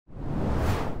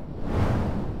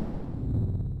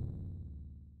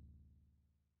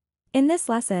In this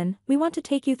lesson, we want to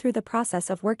take you through the process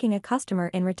of working a customer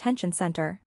in Retention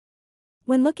Center.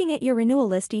 When looking at your renewal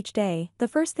list each day, the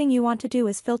first thing you want to do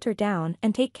is filter down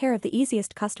and take care of the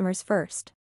easiest customers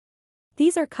first.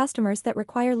 These are customers that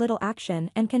require little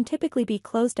action and can typically be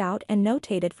closed out and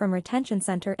notated from Retention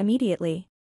Center immediately.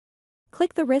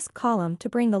 Click the risk column to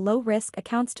bring the low-risk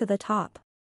accounts to the top.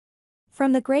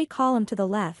 From the gray column to the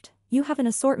left, you have an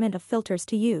assortment of filters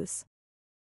to use.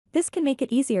 This can make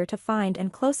it easier to find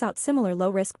and close out similar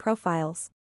low-risk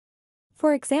profiles.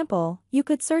 For example, you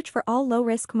could search for all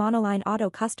low-risk monoline auto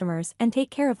customers and take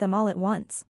care of them all at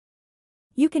once.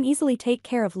 You can easily take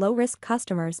care of low-risk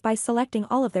customers by selecting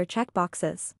all of their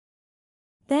checkboxes.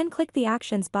 Then click the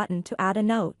Actions button to add a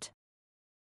note.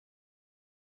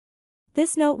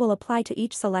 This note will apply to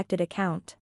each selected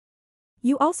account.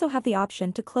 You also have the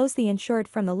option to close the insured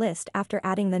from the list after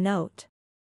adding the note.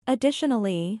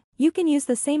 Additionally, you can use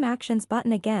the same Actions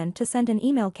button again to send an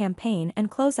email campaign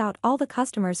and close out all the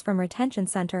customers from Retention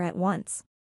Center at once.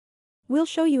 We'll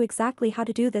show you exactly how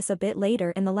to do this a bit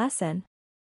later in the lesson.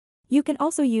 You can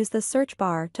also use the search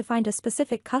bar to find a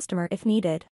specific customer if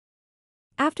needed.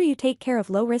 After you take care of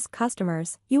low-risk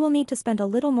customers, you will need to spend a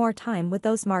little more time with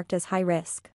those marked as high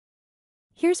risk.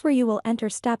 Here's where you will enter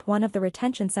step 1 of the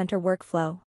Retention Center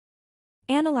workflow.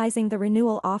 Analyzing the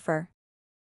renewal offer.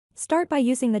 Start by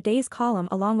using the days column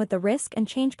along with the risk and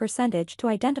change percentage to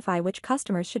identify which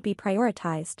customers should be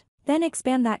prioritized. Then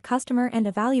expand that customer and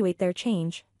evaluate their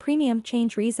change, premium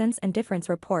change reasons and difference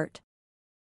report.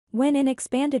 When in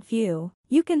expanded view,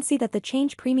 you can see that the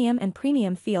change premium and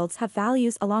premium fields have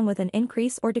values along with an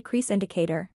increase or decrease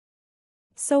indicator.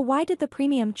 So why did the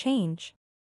premium change?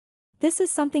 This is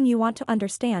something you want to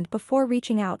understand before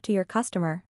reaching out to your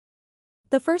customer.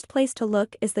 The first place to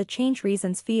look is the change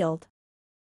reasons field.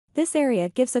 This area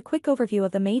gives a quick overview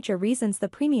of the major reasons the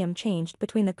premium changed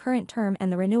between the current term and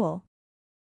the renewal.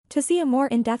 To see a more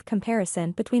in-depth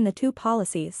comparison between the two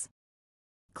policies,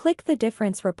 click the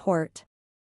difference report.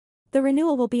 The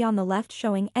renewal will be on the left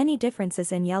showing any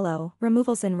differences in yellow,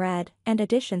 removals in red, and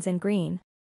additions in green.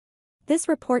 This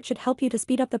report should help you to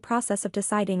speed up the process of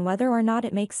deciding whether or not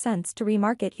it makes sense to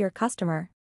remarket your customer.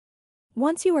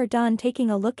 Once you are done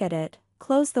taking a look at it,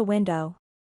 close the window.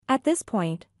 At this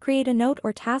point, create a note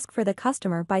or task for the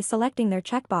customer by selecting their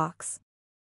checkbox.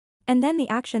 And then the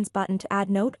Actions button to add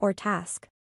note or task.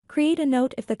 Create a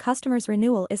note if the customer's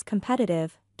renewal is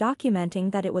competitive,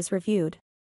 documenting that it was reviewed.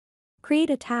 Create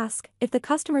a task if the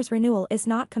customer's renewal is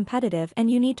not competitive and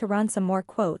you need to run some more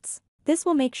quotes. This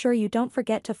will make sure you don't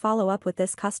forget to follow up with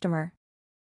this customer.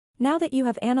 Now that you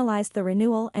have analyzed the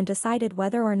renewal and decided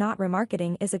whether or not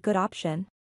remarketing is a good option,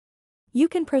 you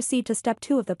can proceed to step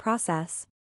 2 of the process.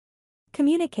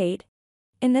 Communicate.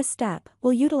 In this step,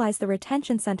 we'll utilize the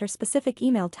Retention Center specific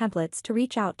email templates to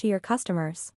reach out to your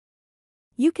customers.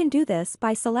 You can do this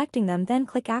by selecting them, then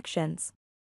click Actions.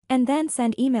 And then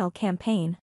Send Email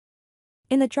Campaign.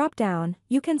 In the drop-down,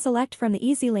 you can select from the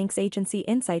EZLynx Agency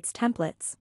Insights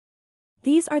templates.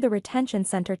 These are the Retention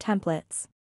Center templates.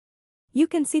 You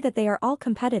can see that they are all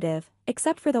competitive,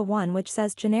 except for the one which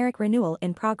says Generic Renewal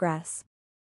in Progress.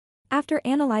 After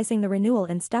analyzing the renewal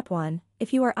in step 1,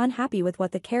 if you are unhappy with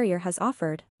what the carrier has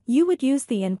offered, you would use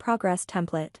the In Progress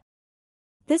template.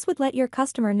 This would let your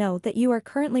customer know that you are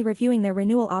currently reviewing their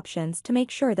renewal options to make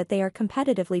sure that they are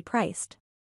competitively priced.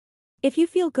 If you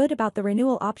feel good about the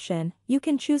renewal option, you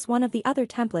can choose one of the other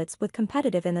templates with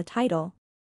competitive in the title.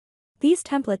 These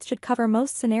templates should cover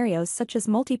most scenarios such as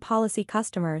multi-policy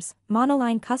customers,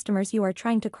 monoline customers you are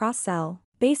trying to cross-sell,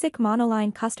 basic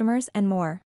monoline customers and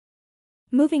more.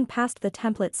 Moving past the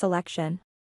template selection.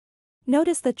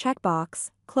 Notice the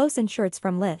checkbox, Close Insureds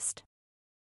from List.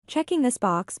 Checking this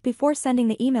box before sending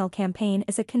the email campaign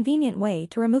is a convenient way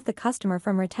to remove the customer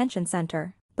from Retention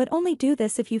Center, but only do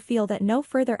this if you feel that no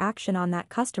further action on that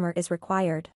customer is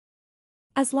required.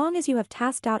 As long as you have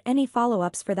tasked out any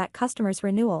follow-ups for that customer's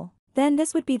renewal, then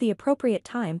this would be the appropriate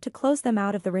time to close them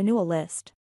out of the renewal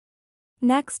list.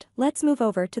 Next, let's move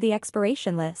over to the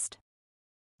expiration list.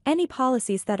 Any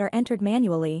policies that are entered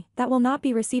manually, that will not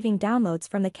be receiving downloads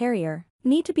from the carrier,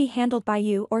 need to be handled by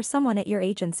you or someone at your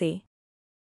agency.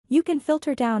 You can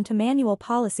filter down to manual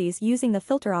policies using the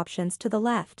filter options to the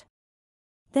left.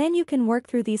 Then you can work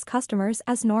through these customers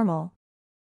as normal.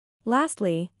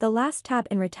 Lastly, the last tab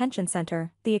in Retention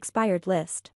Center, the expired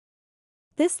list.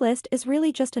 This list is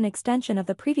really just an extension of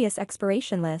the previous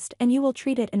expiration list and you will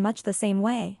treat it in much the same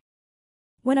way.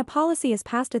 When a policy is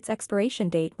past its expiration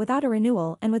date without a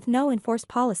renewal and with no enforced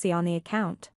policy on the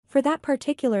account, for that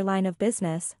particular line of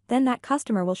business, then that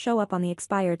customer will show up on the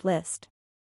expired list.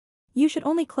 You should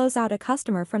only close out a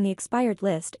customer from the expired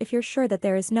list if you're sure that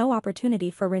there is no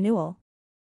opportunity for renewal.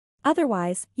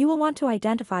 Otherwise, you will want to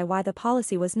identify why the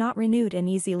policy was not renewed in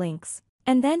EZLynx,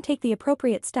 and then take the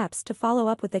appropriate steps to follow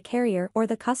up with the carrier or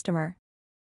the customer.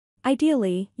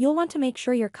 Ideally, you'll want to make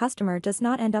sure your customer does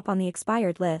not end up on the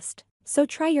expired list, so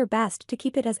try your best to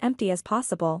keep it as empty as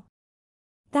possible.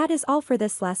 That is all for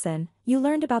this lesson. You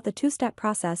learned about the two-step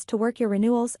process to work your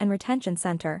renewals and retention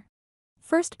center.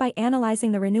 First, by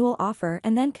analyzing the renewal offer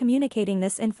and then communicating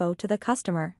this info to the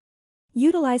customer.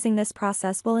 Utilizing this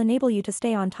process will enable you to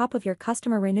stay on top of your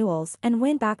customer renewals and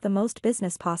win back the most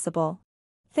business possible.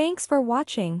 Thanks for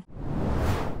watching.